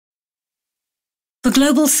The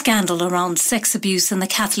global scandal around sex abuse in the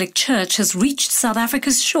Catholic Church has reached South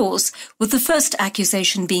Africa's shores, with the first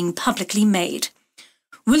accusation being publicly made.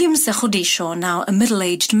 William Segodisho, now a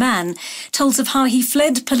middle-aged man, tells of how he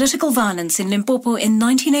fled political violence in Limpopo in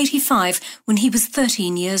 1985 when he was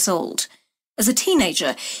 13 years old. As a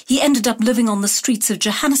teenager, he ended up living on the streets of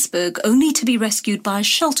Johannesburg, only to be rescued by a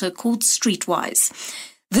shelter called Streetwise.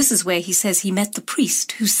 This is where he says he met the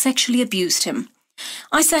priest who sexually abused him.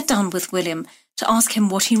 I sat down with William to ask him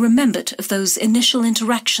what he remembered of those initial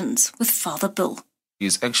interactions with Father Bill.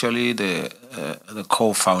 He's actually the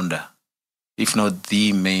co-founder, if not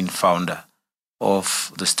the main founder,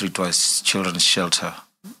 of the Streetwise Children's Shelter,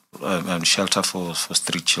 shelter for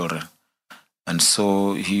street children. And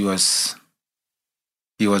so he was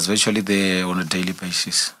virtually there on a daily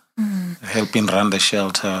basis, helping run the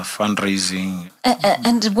shelter, fundraising.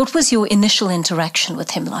 And what was your initial interaction with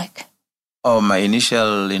him like? Oh, my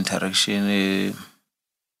initial interaction,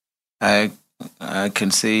 I can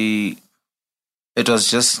say it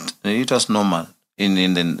was normal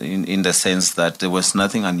in the sense that there was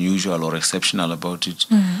nothing unusual or exceptional about it.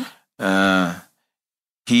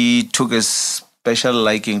 He took a special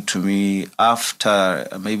liking to me after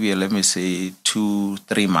maybe, let me say,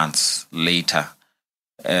 2-3 months later.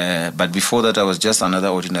 But before that, I was just another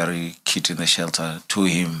ordinary kid in the shelter to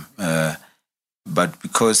him. But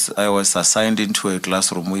because I was assigned into a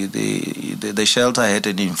classroom, the shelter had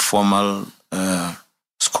an informal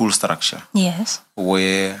school structure. Yes.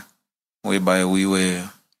 Whereby we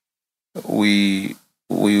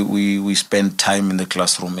spent time in the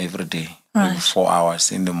classroom every day, right. Maybe 4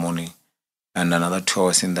 hours in the morning and another 2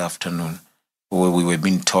 hours in the afternoon, where we were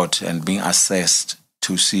being taught and being assessed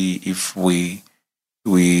to see if we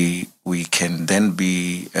can then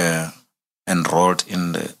be enrolled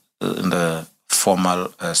in the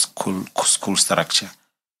formal school structure.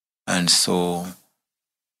 And so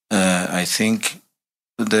I think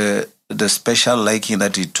the special liking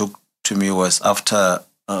that he took to me was after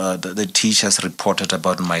the teachers reported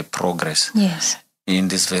about my progress. Yes. In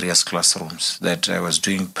these various classrooms, that I was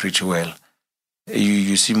doing pretty well.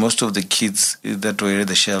 You see, most of the kids that were at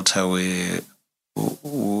the shelter were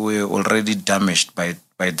already damaged by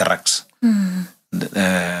drugs and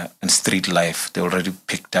street life. They already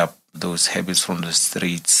picked up those habits from the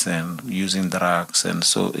streets and using drugs, and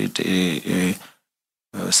so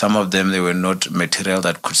some of them, they were not material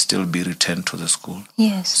that could still be returned to the school.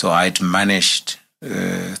 Yes. So I'd managed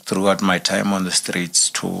throughout my time on the streets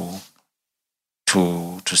to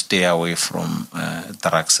stay away from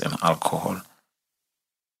drugs and alcohol.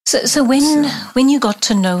 So when you got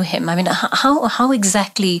to know him, I mean, how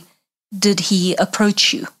exactly did he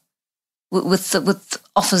approach you with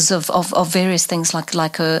offers of various things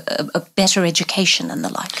like a better education and the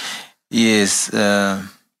like? Yes.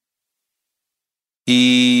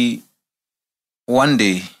 He one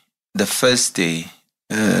day, the first day,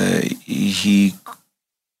 he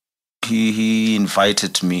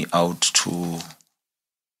invited me out to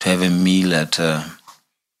have a meal at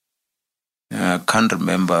I can't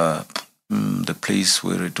remember the place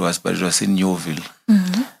where it was, but it was in Newville.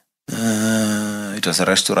 It was a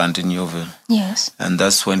restaurant in Newville. Yes. And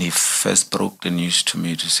that's when he first broke the news to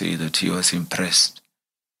me to say that he was impressed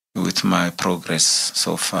with my progress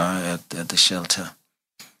so far at the shelter,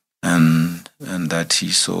 and that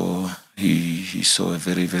he saw a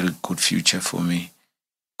very, very good future for me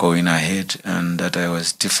going ahead, and that I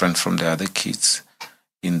was different from the other kids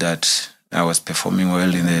in that I was performing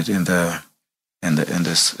well in the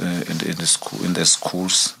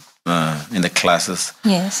schools, in the classes.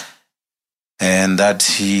 Yes. And that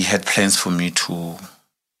he had plans for me to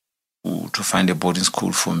find a boarding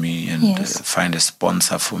school for me and yes. Find a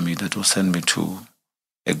sponsor for me that will send me to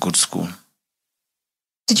a good school.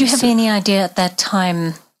 Did you have any idea at that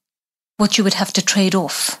time what you would have to trade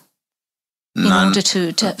off in order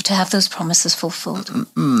to have those promises fulfilled?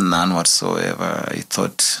 None whatsoever. I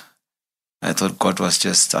thought God was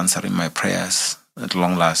just answering my prayers at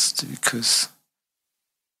long last, because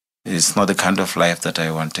it's not the kind of life that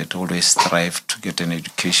I wanted. Always strive to get an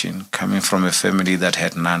education, coming from a family that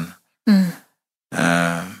had none.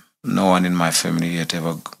 No one in my family had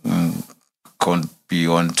ever gone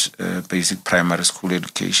beyond basic primary school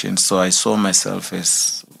education. So I saw myself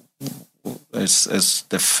as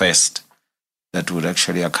the first that would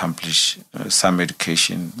actually accomplish some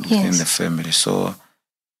education within the family. So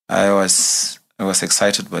I was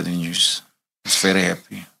excited by the news. I was very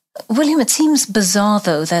happy. William, it seems bizarre,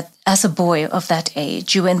 though, that as a boy of that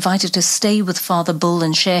age, you were invited to stay with Father Bill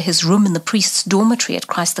and share his room in the priest's dormitory at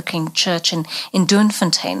Christ the King Church in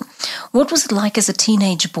Doornfontein. What was it like as a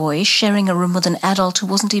teenage boy sharing a room with an adult who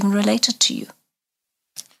wasn't even related to you?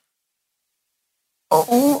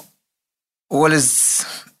 Oh, well, it's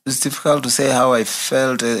difficult to say how I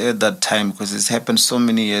felt at that time because it's happened so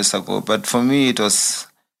many years ago. But for me, it was,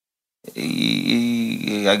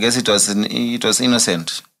 I guess it was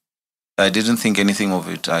innocent. I didn't think anything of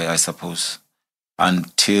it, I suppose,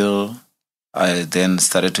 until I then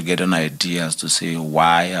started to get an idea as to say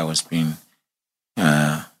why I was being,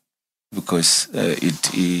 because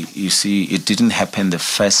you see, it didn't happen the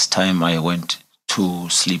first time I went to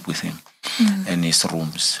sleep with him in his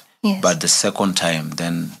rooms. Yes. But the second time,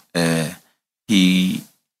 then he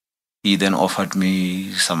then offered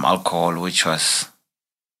me some alcohol, which was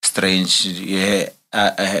strange. Yeah,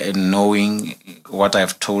 knowing what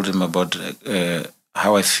I've told him about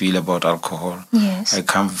how I feel about alcohol. Yes. I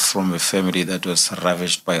come from a family that was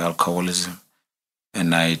ravaged by alcoholism,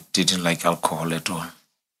 and I didn't like alcohol at all.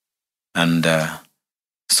 And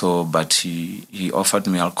but he offered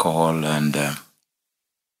me alcohol, and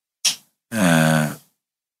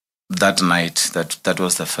that night, that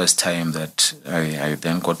was the first time that I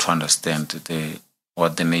then got to understand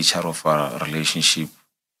what the nature of our relationship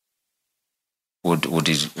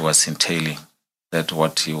was entailing. That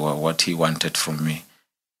what he wanted from me.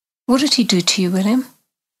 What did he do to you, William?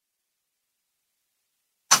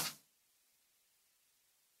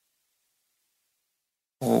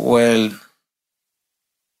 Well,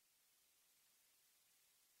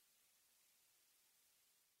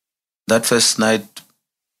 that first night,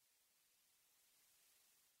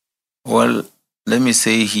 well, let me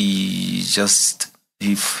say he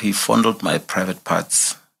fondled my private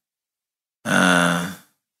parts.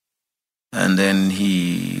 And then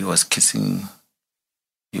he was kissing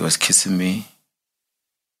me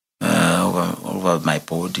over my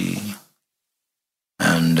body,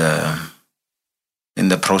 and in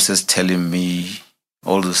the process telling me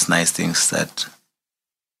all those nice things that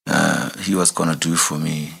he was gonna do for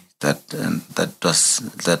me.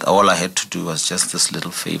 That all I had to do was just this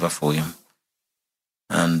little favor for him,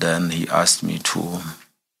 and then he asked me to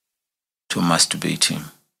masturbate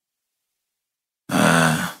him.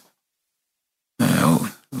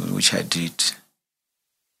 Which I did.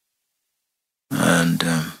 And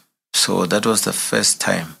so that was the first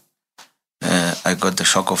time I got the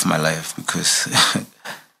shock of my life, because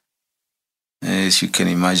as you can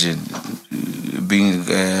imagine, being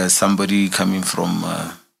somebody coming from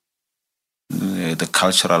the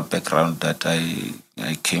cultural background that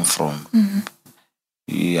I came from,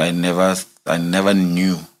 I never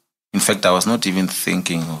knew. In fact, I was not even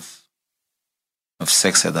thinking of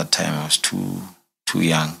sex at that time. I was too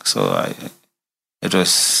young, so it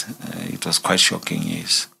was quite shocking.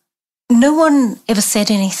 Yes. No one ever said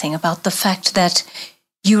anything about the fact that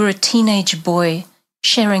you were a teenage boy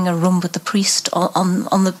sharing a room with the priest on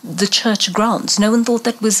the church grounds. No one thought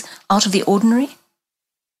that was out of the ordinary?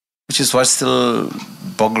 Which is what still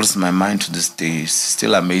boggles my mind to this day. It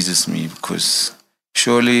still amazes me, because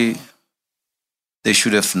surely they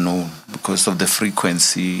should have known, because of the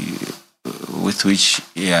frequency with which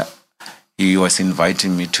he was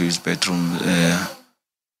inviting me to his bedroom.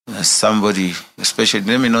 Somebody, especially,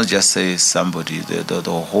 let me not just say somebody,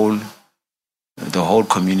 the whole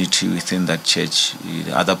community within that church,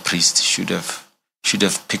 the other priests should have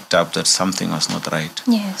picked up that something was not right.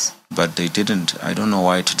 Yes. But they didn't. I don't know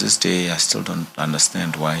why. To this day, I still don't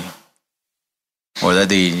understand why. Whether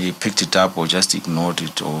they picked it up or just ignored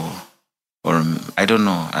it, or I don't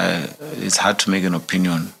know. It's hard to make an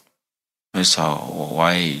opinion as to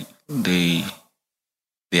why they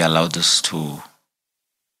allowed this to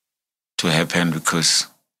happen, because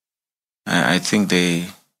I think they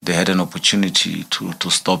had an opportunity to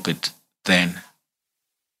stop it then,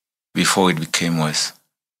 before it became worse.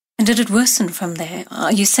 And did it worsen from there?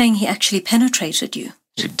 Are you saying he actually penetrated you?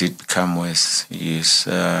 It did become worse, yes.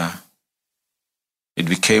 It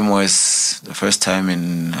became worse the first time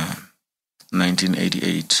in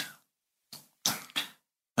 1988.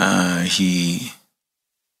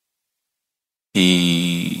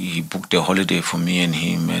 He booked a holiday for me and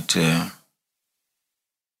him at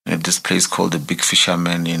this place called the Big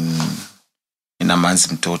Fisherman in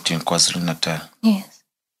Amanzimtoti in KwaZulu-Natal. Yes.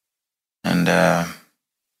 And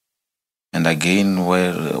again,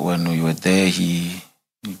 when we were there, he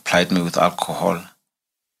plied me with alcohol,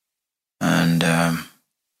 and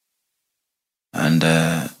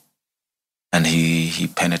he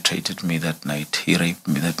penetrated me that night. He raped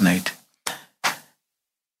me that night.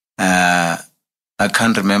 I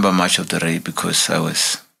can't remember much of the rape because I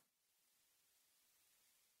was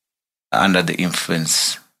under the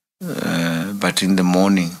influence. But in the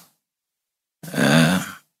morning,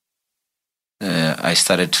 I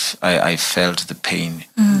felt the pain.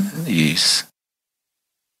 Yes.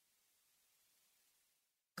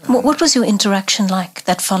 What was your interaction like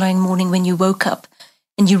that following morning when you woke up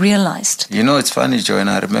and you realized? It's funny,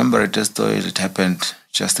 Joanna. I remember it as though it happened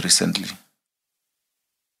just recently.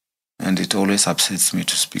 And it always upsets me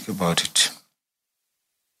to speak about it.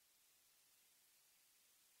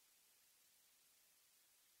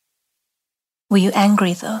 Were you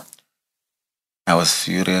angry, though? I was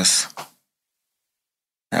furious.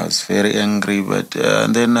 I was very angry, but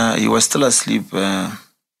and then he was still asleep. I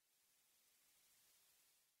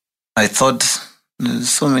thought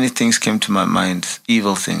so many things came to my mind,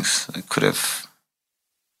 evil things. I could have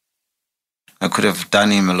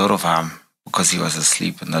done him a lot of harm because he was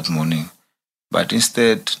asleep in that morning. But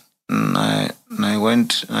instead, I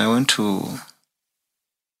went to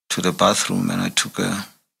the bathroom and I took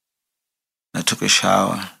a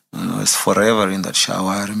shower. And I was forever in that shower.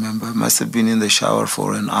 I remember I must have been in the shower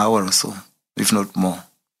for an hour or so, if not more.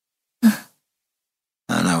 And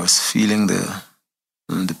I was feeling the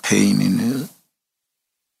pain in it.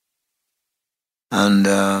 And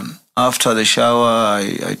after the shower,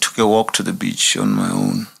 I took a walk to the beach on my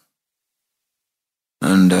own.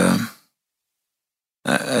 And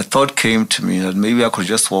a thought came to me that maybe I could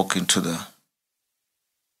just walk into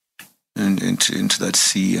that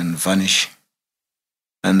sea and vanish.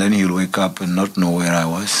 And then he'll wake up and not know where I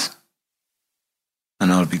was.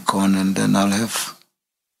 And I'll be gone, and then I'll have...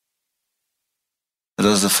 It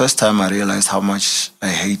was the first time I realized how much I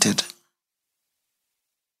hated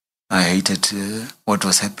what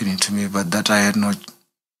was happening to me, but that I had no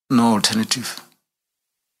alternative.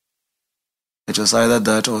 It was either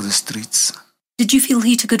that or the streets. Did you feel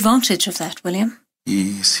he took advantage of that, William?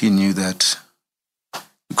 Yes, he knew that.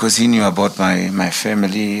 Because he knew about my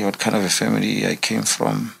family, what kind of a family I came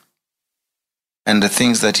from. And the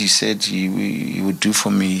things that he said he would do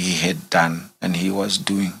for me, he had done, and he was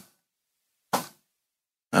doing.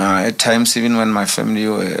 At times, even when my family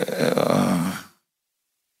were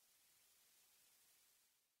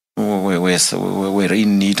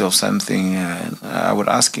in need of something, I would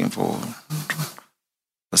ask him for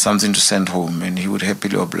something to send home, and he would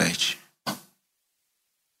happily oblige.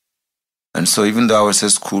 And so even though I was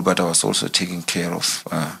at school, but I was also taking care of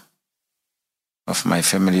my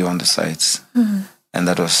family on the sides. Mm-hmm. And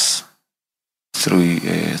that was through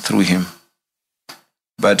him.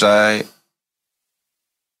 But I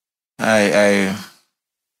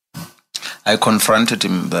confronted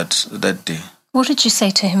him that day. What did you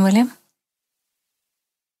say to him, William?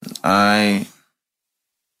 I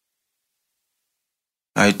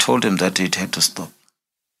told him that it had to stop.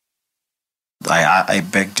 I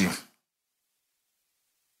begged him.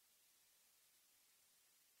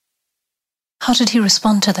 How did he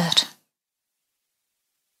respond to that?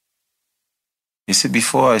 You see,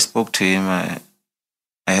 before I spoke to him, I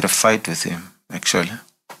had a fight with him, actually.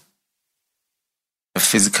 A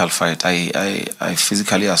physical fight. I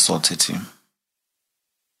physically assaulted him.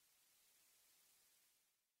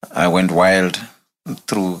 I went wild.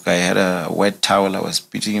 I had a wet towel. I was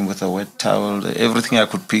beating him with a wet towel. Everything I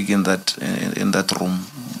could pick in that room.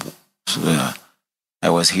 So, I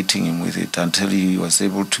was hitting him with it until he was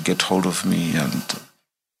able to get hold of me and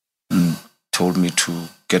told me to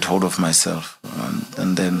get hold of myself.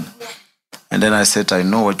 And then I said, I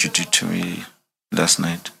know what you did to me last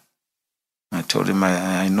night. I told him,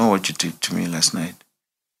 I know what you did to me last night.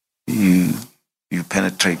 You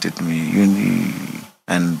penetrated me.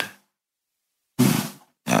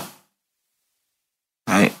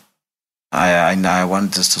 I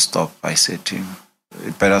want this to stop, I said to him.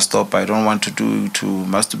 It better stop. I don't want to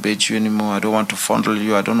masturbate you anymore. I don't want to fondle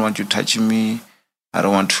you. I don't want you touching me. I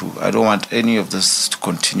don't want any of this to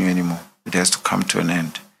continue anymore. It has to come to an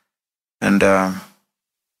end. And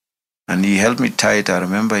he held me tight. I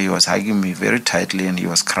remember he was hugging me very tightly and he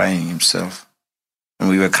was crying himself. And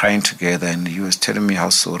we were crying together and he was telling me how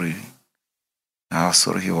sorry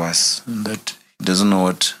he was and that he doesn't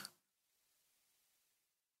know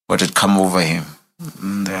what had come over him.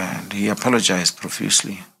 And he apologized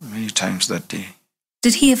profusely many times that day.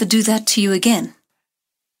 Did he ever do that to you again?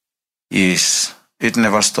 Yes, it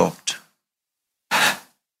never stopped.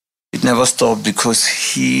 It never stopped because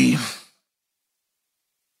he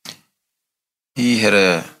had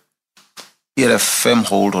a firm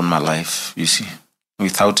hold on my life, you see.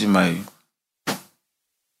 Without him,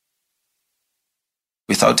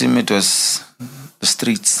 it was the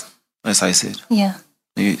streets, as I said. Yeah.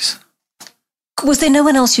 Yes. Was there no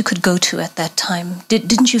one else you could go to at that time?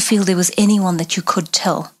 Didn't you feel there was anyone that you could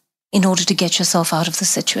tell in order to get yourself out of the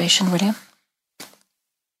situation, William?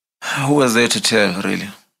 Who was there to tell, really?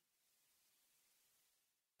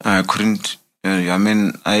 I couldn't.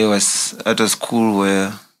 I was at a school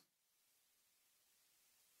where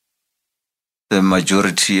the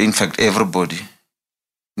majority, in fact, everybody,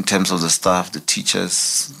 in terms of the staff, the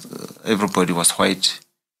teachers, everybody was white.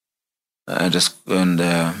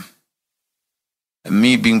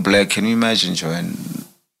 Me being black, can you imagine, Joanne,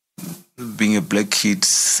 being a black kid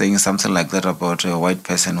saying something like that about a white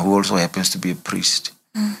person who also happens to be a priest?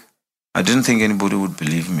 I didn't think anybody would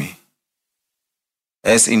believe me.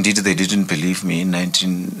 As indeed they didn't believe me in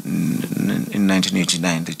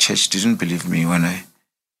 1989. The church didn't believe me when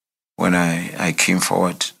I came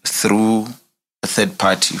forward through a third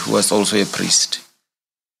party who was also a priest.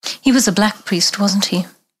 He was a black priest, wasn't he?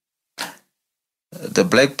 The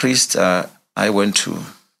black priest I went to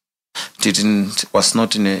did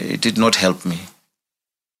not help me.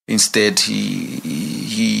 Instead,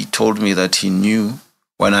 he told me that he knew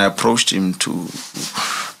when I approached him to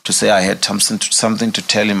say I had something to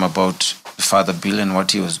tell him about Father Bill and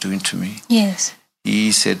what he was doing to me. Yes.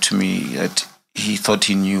 He said to me that he thought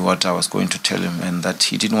he knew what I was going to tell him and that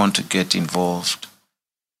he didn't want to get involved,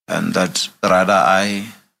 and that rather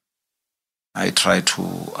I tried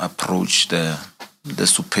to approach the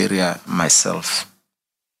superior myself.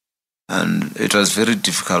 And it was very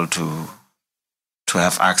difficult to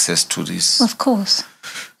have access to this. Of course.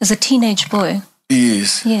 As a teenage boy.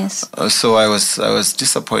 Yes. Yes. So I was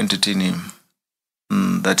disappointed in him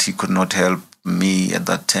that he could not help me at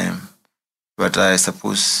that time. But I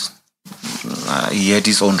suppose he had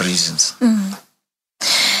his own reasons.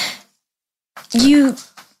 You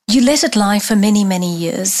let it lie for many, many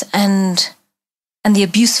years, and the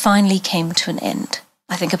abuse finally came to an end.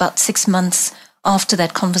 I think about 6 months after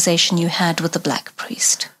that conversation you had with the black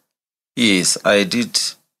priest. Yes, I did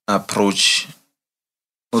approach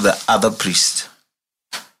the other priest,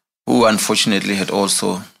 who unfortunately had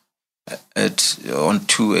also, on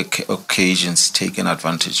 2 occasions, taken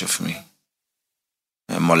advantage of me,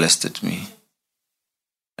 molested me.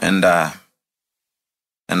 And I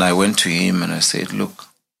went to him and I said, look,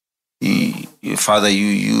 Father,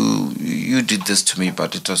 you did this to me,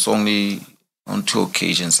 but it was only on 2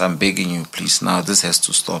 occasions. I'm begging you, please, now this has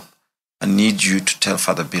to stop. I need you to tell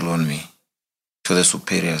Father Bill on me, to the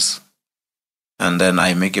superiors. And then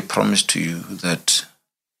I make a promise to you that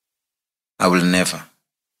I will never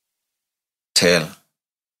tell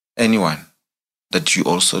anyone that you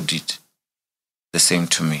also did the same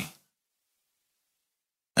to me.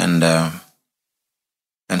 And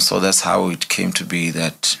so that's how it came to be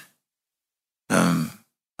that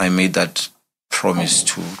I made that promise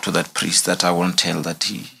to that priest that I won't tell that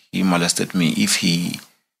he molested me if he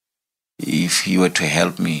were to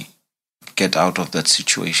help me get out of that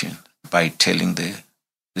situation by telling the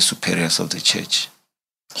superiors of the church.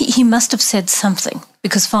 He must have said something,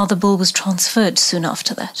 because Father Bill was transferred soon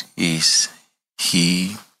after that. Yes,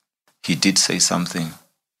 he did say something,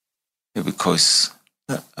 because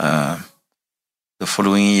the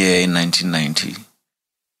following year in 1990,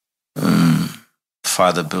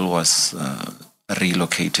 Father Bill was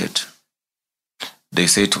relocated. They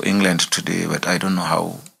say to England today, but I don't know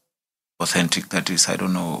how authentic that is. I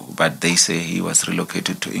don't know, but they say he was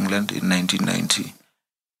relocated to England in 1990.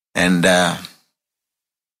 And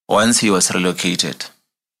once he was relocated,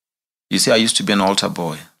 you see, I used to be an altar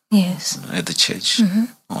boy. Yes. At the church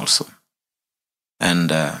also.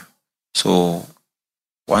 And so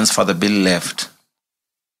once Father Bill left,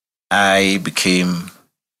 I became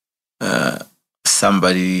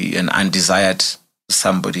an undesired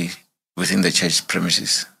somebody within the church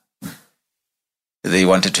premises. They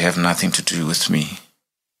wanted to have nothing to do with me.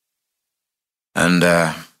 And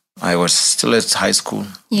I was still at high school,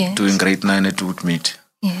 yes, doing grade 9 at Woodmead.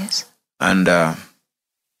 Yes. And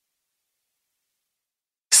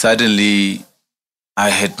suddenly I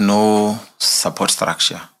had no support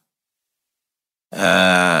structure.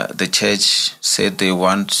 The church said they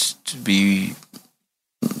want to be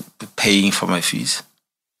paying for my fees.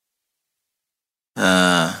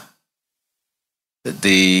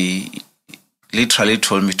 They literally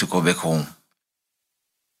told me to go back home.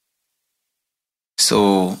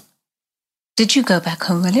 So... Did you go back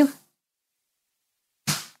home, William?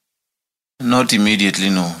 Not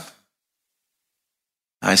immediately, no.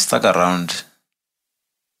 I stuck around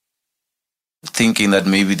thinking that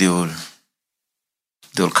maybe they will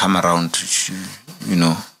come around to,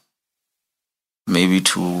 maybe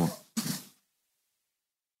to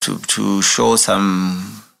show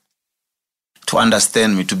some, to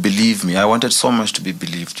understand me, to believe me. I wanted so much to be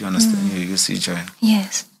believed. You understand? You see, Joanne?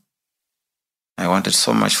 Yes. I wanted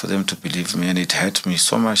so much for them to believe me, and it hurt me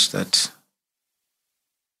so much that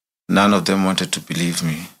none of them wanted to believe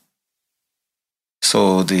me.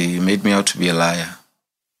 So they made me out to be a liar.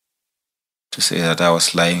 to say that I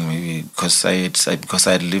was lying, maybe because I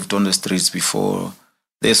had lived on the streets before.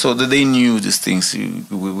 They saw that they knew these things.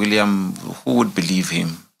 William, who would believe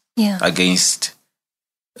him against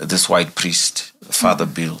this white priest, Father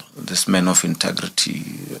Bill, this man of integrity.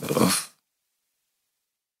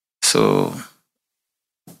 So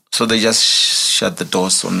they just shut the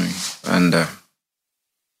doors on me, and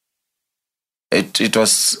it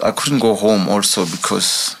was, I couldn't go home also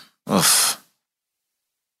because of,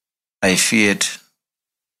 I feared,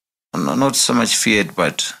 not so much feared,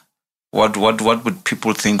 but what would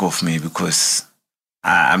people think of me? Because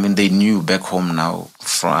I mean, they knew back home now.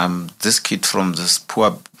 This kid from this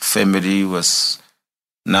poor family was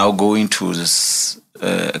now going to this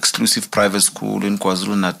exclusive private school in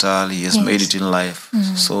KwaZulu-Natal. He has made it in life.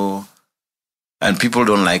 So, and people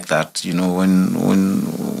don't like that, you know,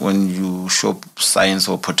 when you show signs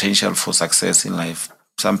or potential for success in life.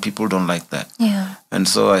 Some people don't like that. Yeah. And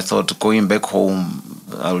so I thought, going back home,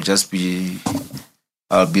 I'll be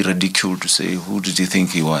ridiculed to say, who did he think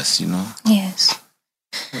he was, you know? Yes.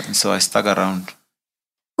 And so I stuck around.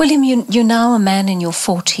 William, you're now a man in your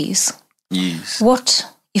 40s. Yes. What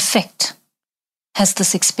effect has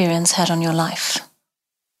this experience had on your life?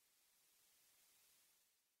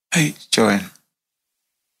 Hey, Joanne.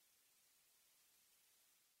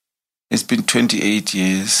 It's been 28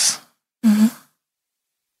 years.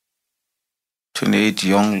 28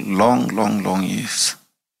 long years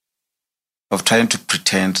of trying to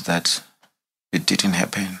pretend that it didn't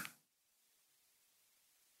happen.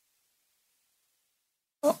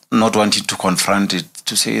 Not wanting to confront it,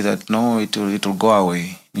 to say that, no, it'll go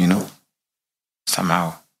away, you know.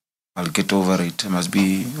 Somehow, I'll get over it. I'll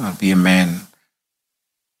be a man.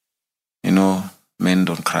 You know, men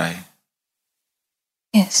don't cry.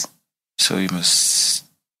 Yes. So you must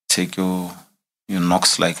take your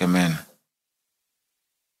knocks like a man.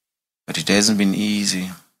 But it hasn't been easy.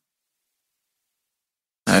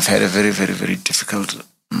 I've had a very, very, very difficult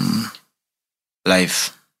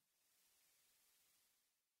life.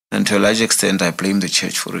 And to a large extent, I blame the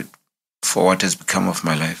church for it, for what has become of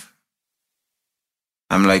my life.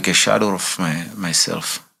 I'm like a shadow of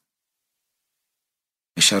myself,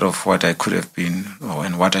 a shadow of what I could have been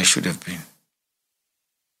and what I should have been.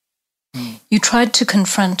 You tried to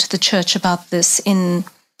confront the church about this in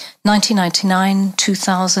 1999,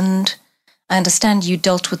 2000. I understand you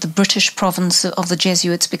dealt with the British province of the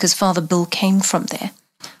Jesuits because Father Bill came from there.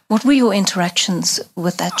 What were your interactions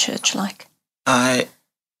with that church like? I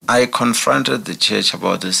confronted the church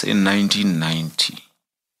about this in 1990.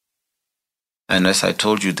 And as I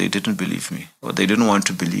told you, they didn't believe me, or they didn't want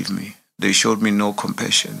to believe me. They showed me no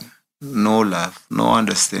compassion, no love, no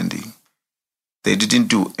understanding. They didn't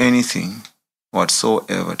do anything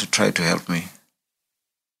whatsoever to try to help me.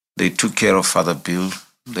 They took care of Father Bill.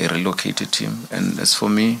 They relocated him. And as for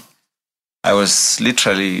me, I was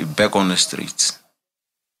literally back on the streets.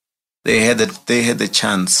 They had the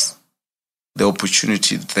chance, the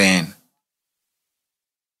opportunity then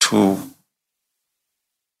to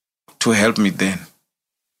help me then,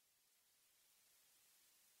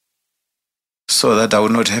 so that I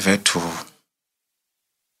would not have had to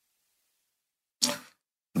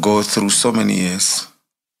go through so many years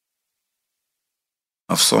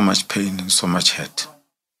of so much pain and so much hurt.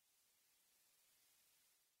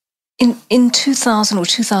 In 2000 or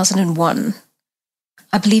 2001,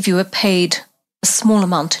 I believe you were paid a small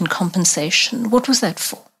amount in compensation. What was that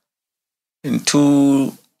for? In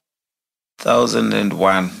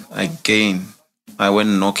 2001, I went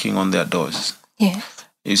knocking on their doors. Yeah.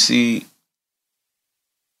 You see,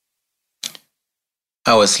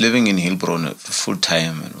 I was living in Heilbron full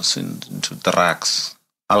time and was into drugs,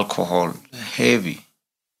 alcohol, heavy,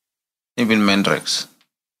 even Mendrax,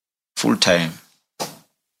 full time.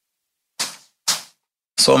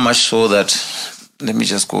 So much so that, let me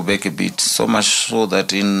just go back a bit, so much so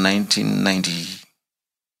that in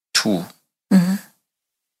 1992,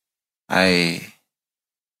 I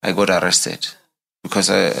got arrested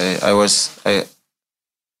because I was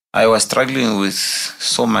struggling with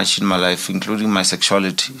so much in my life, including my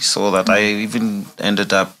sexuality, so that I even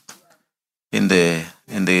ended up in the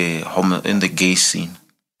gay scene.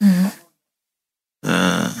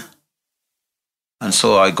 And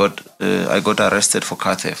so I got arrested for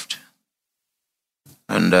car theft,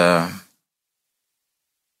 and the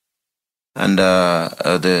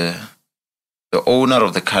owner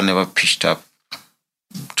of the car never pitched up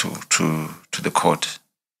to the court,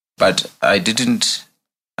 but I just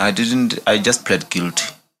pled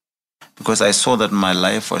guilty because I saw that my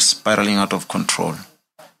life was spiraling out of control.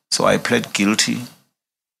 So I pled guilty,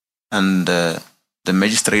 and the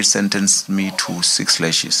magistrate sentenced me to 6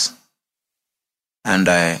 lashes. And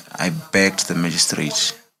I begged the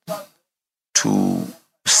magistrate to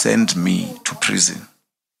send me to prison,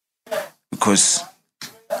 because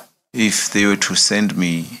if they were to send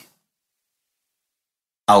me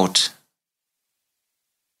out,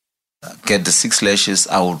 get the 6 lashes,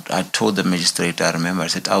 I told the magistrate, I remember, I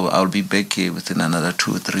said, I'll be back here within another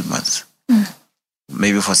 2 or 3 months,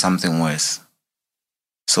 maybe for something worse.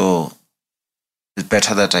 So it's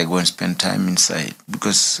better that I go and spend time inside,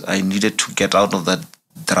 because I needed to get out of that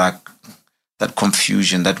drug, that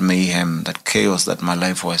confusion, that mayhem, that chaos that my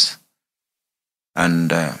life was.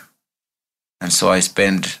 And so I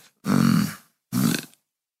spent, I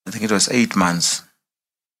think it was 8 months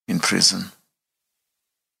in prison.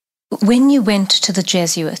 When you went to the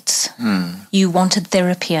Jesuits, you wanted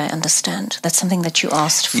therapy, I understand. That's something that you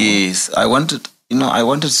asked for. Yes, I wanted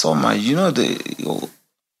so much.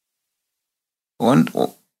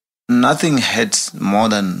 Nothing hurts more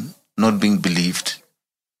than not being believed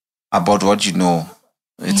about what you know.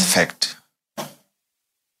 It's fact.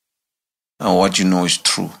 And what you know is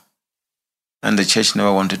true. And the church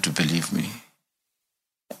never wanted to believe me.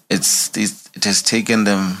 It has taken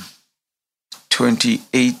them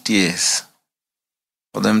 28 years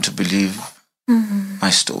for them to believe my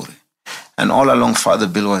story. And all along, Father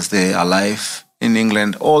Bill was there, alive in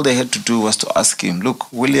England. All they had to do was to ask him, look,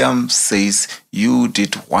 William says you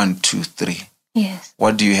did 1, 2, 3. Yes.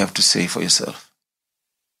 What do you have to say for yourself?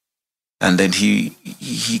 And then he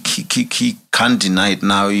can't deny it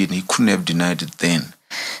now, and he couldn't have denied it then.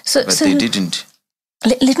 But they didn't.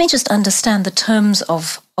 Let me just understand the terms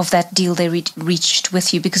of that deal they reached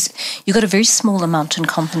with you, because you got a very small amount in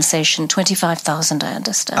compensation, 25,000, I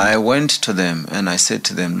understand. I went to them and I said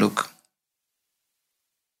to them, look,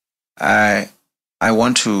 I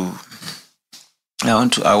want to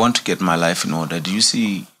get my life in order. Do you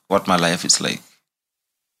see what my life is like?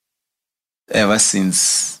 Ever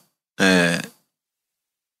since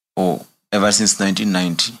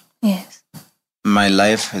 1990, yes, my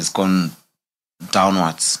life has gone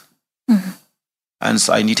downwards. And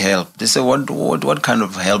so I need help. They say, what kind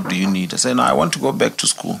of help do you need? I say, no, I want to go back to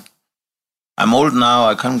school. I'm old now,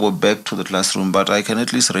 I can't go back to the classroom, but I can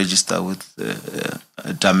at least register with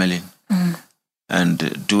Damelin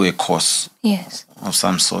and do a course of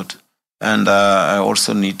some sort. And I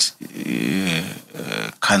also need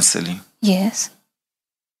counseling. Yes.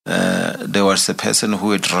 There was a person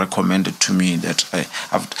who had recommended to me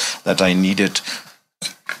that I needed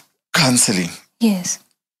counseling. Yes.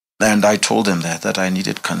 And I told them that I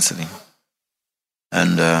needed counseling.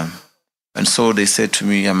 And so they said to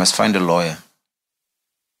me, I must find a lawyer.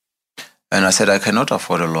 And I said, I cannot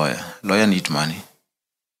afford a lawyer. Lawyer need money.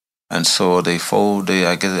 And so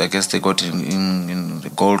I guess they got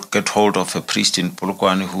get hold of a priest in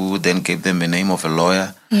Polokwane who then gave them the name of a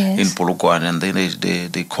lawyer in Polokwane. And then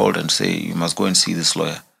they called and say, you must go and see this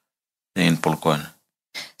lawyer in Polokwane.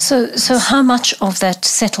 So how much of that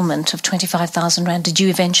settlement of 25,000 rand did you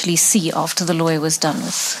eventually see after the lawyer was done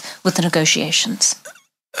with the negotiations?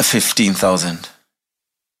 15,000.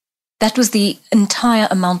 That was the entire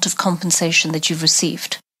amount of compensation that you've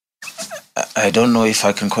received? I don't know if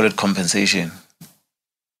I can call it compensation.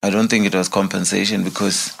 I don't think it was compensation,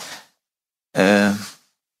 because I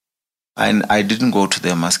didn't go to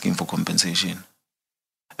them asking for compensation.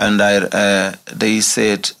 And they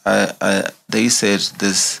said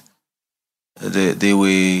this. They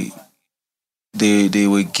were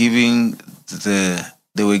giving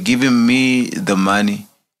me the money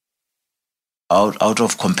out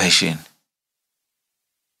of compassion.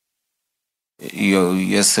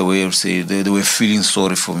 Yes, a way of saying they were feeling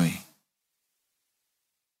sorry for me.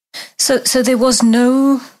 So there was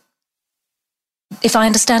no, if I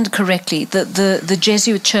understand correctly, the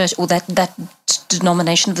Jesuit church, or that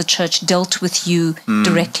denomination of the church, dealt with you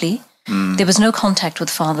directly. There was no contact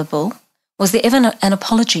with Father Bill. Was there ever an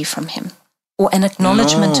apology from him, or an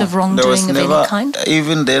acknowledgement of wrongdoing of any kind?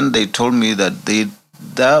 Even then, they told me that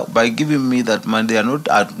by giving me that money, they are not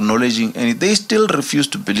acknowledging any. They still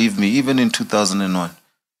refused to believe me, even in 2001.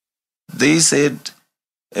 They said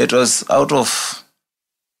it was out of,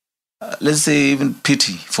 let's say, even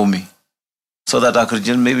pity for me, so that I could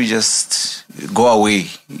just go away.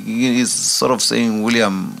 He's sort of saying,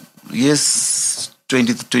 William, yes,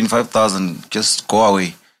 25,000, just go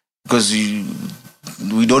away, because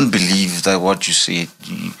we don't believe that what you said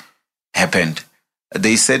happened.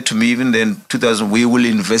 They said to me, even then, 2000, we will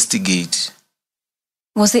investigate.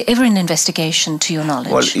 Was there ever an investigation, to your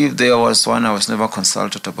knowledge? Well, if there was one, I was never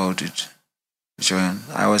consulted about it, Joanne.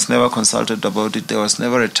 I was never consulted about it. There was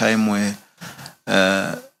never a time where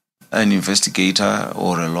an investigator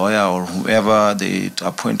or a lawyer or whoever they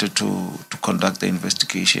appointed to conduct the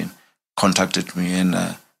investigation contacted me, and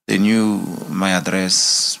they knew my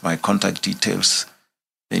address, my contact details.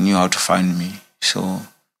 They knew how to find me. So,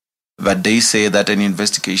 but they say that an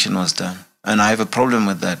investigation was done. And I have a problem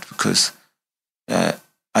with that because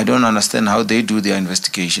I don't understand how they do their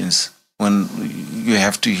investigations when you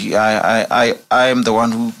have to. I am the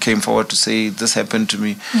one who came forward to say this happened to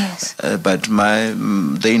me. Yes. But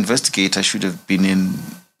the investigator should have been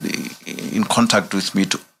in contact with me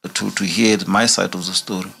to hear my side of the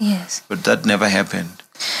story. Yes. But that never happened.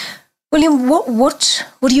 William, what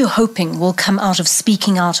are you hoping will come out of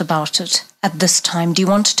speaking out about it at this time? Do you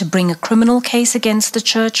want to bring a criminal case against the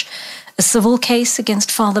church, a civil case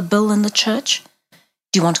against Father Bill and the church?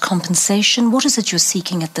 Do you want compensation? What is it you're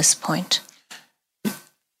seeking at this point?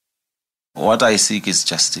 What I seek is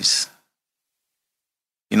justice.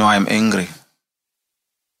 I'm angry.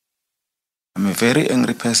 I'm a very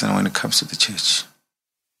angry person when it comes to the church.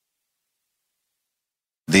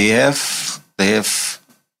 They have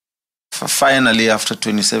finally, after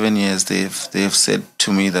 27 years, they have said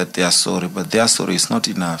to me that they are sorry, but their sorry is not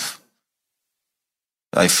enough.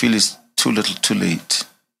 I feel it's too little, too late.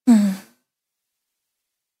 Mm.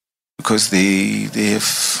 Because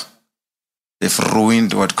they've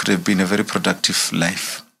ruined what could have been a very productive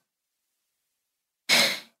life.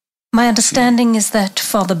 My understanding is that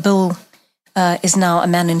Father Bill is now a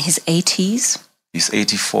man in his 80s. He's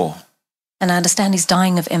 84. And I understand he's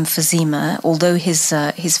dying of emphysema, although his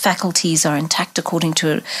faculties are intact according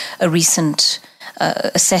to a recent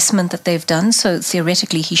assessment that they've done. So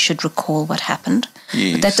theoretically, he should recall what happened.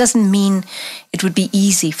 Yes. But that doesn't mean it would be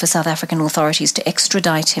easy for South African authorities to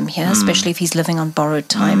extradite him here, especially if he's living on borrowed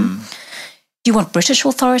time. Do you want British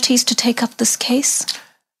authorities to take up this case?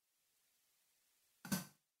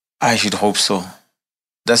 I should hope so.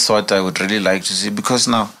 That's what I would really like to see, because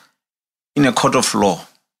now, in a court of law,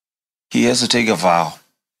 he has to take a vow,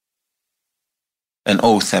 an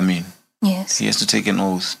oath, Yes. He has to take an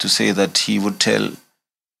oath to say that he would tell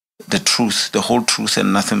the truth, the whole truth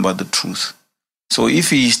and nothing but the truth. So if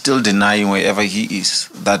he is still denying wherever he is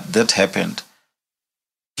that happened,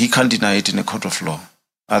 he can't deny it in a court of law.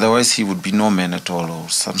 Otherwise, he would be no man at all, or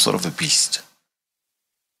some sort of a beast.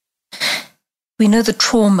 We know the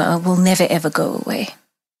trauma will never, ever go away.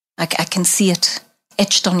 I can see it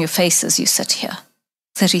etched on your face as you sit here,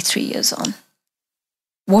 33 years on.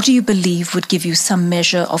 What do you believe would give you some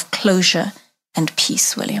measure of closure and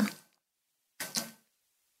peace, William?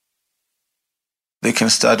 They can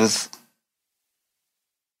start with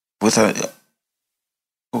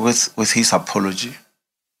his apology.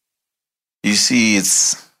 You see,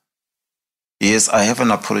 yes, I have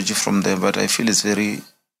an apology from them, but I feel it's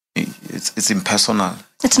impersonal.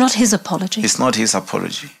 It's not his apology. It's not his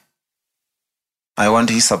apology. I want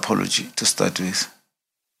his apology to start with.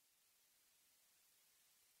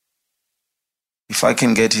 If I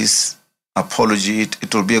can get his apology,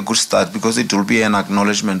 it will be a good start, because it will be an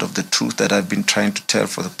acknowledgement of the truth that I've been trying to tell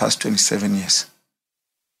for the past 27 years.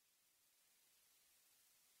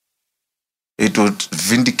 It would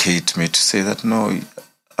vindicate me to say that, no,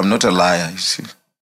 I'm not a liar, you see.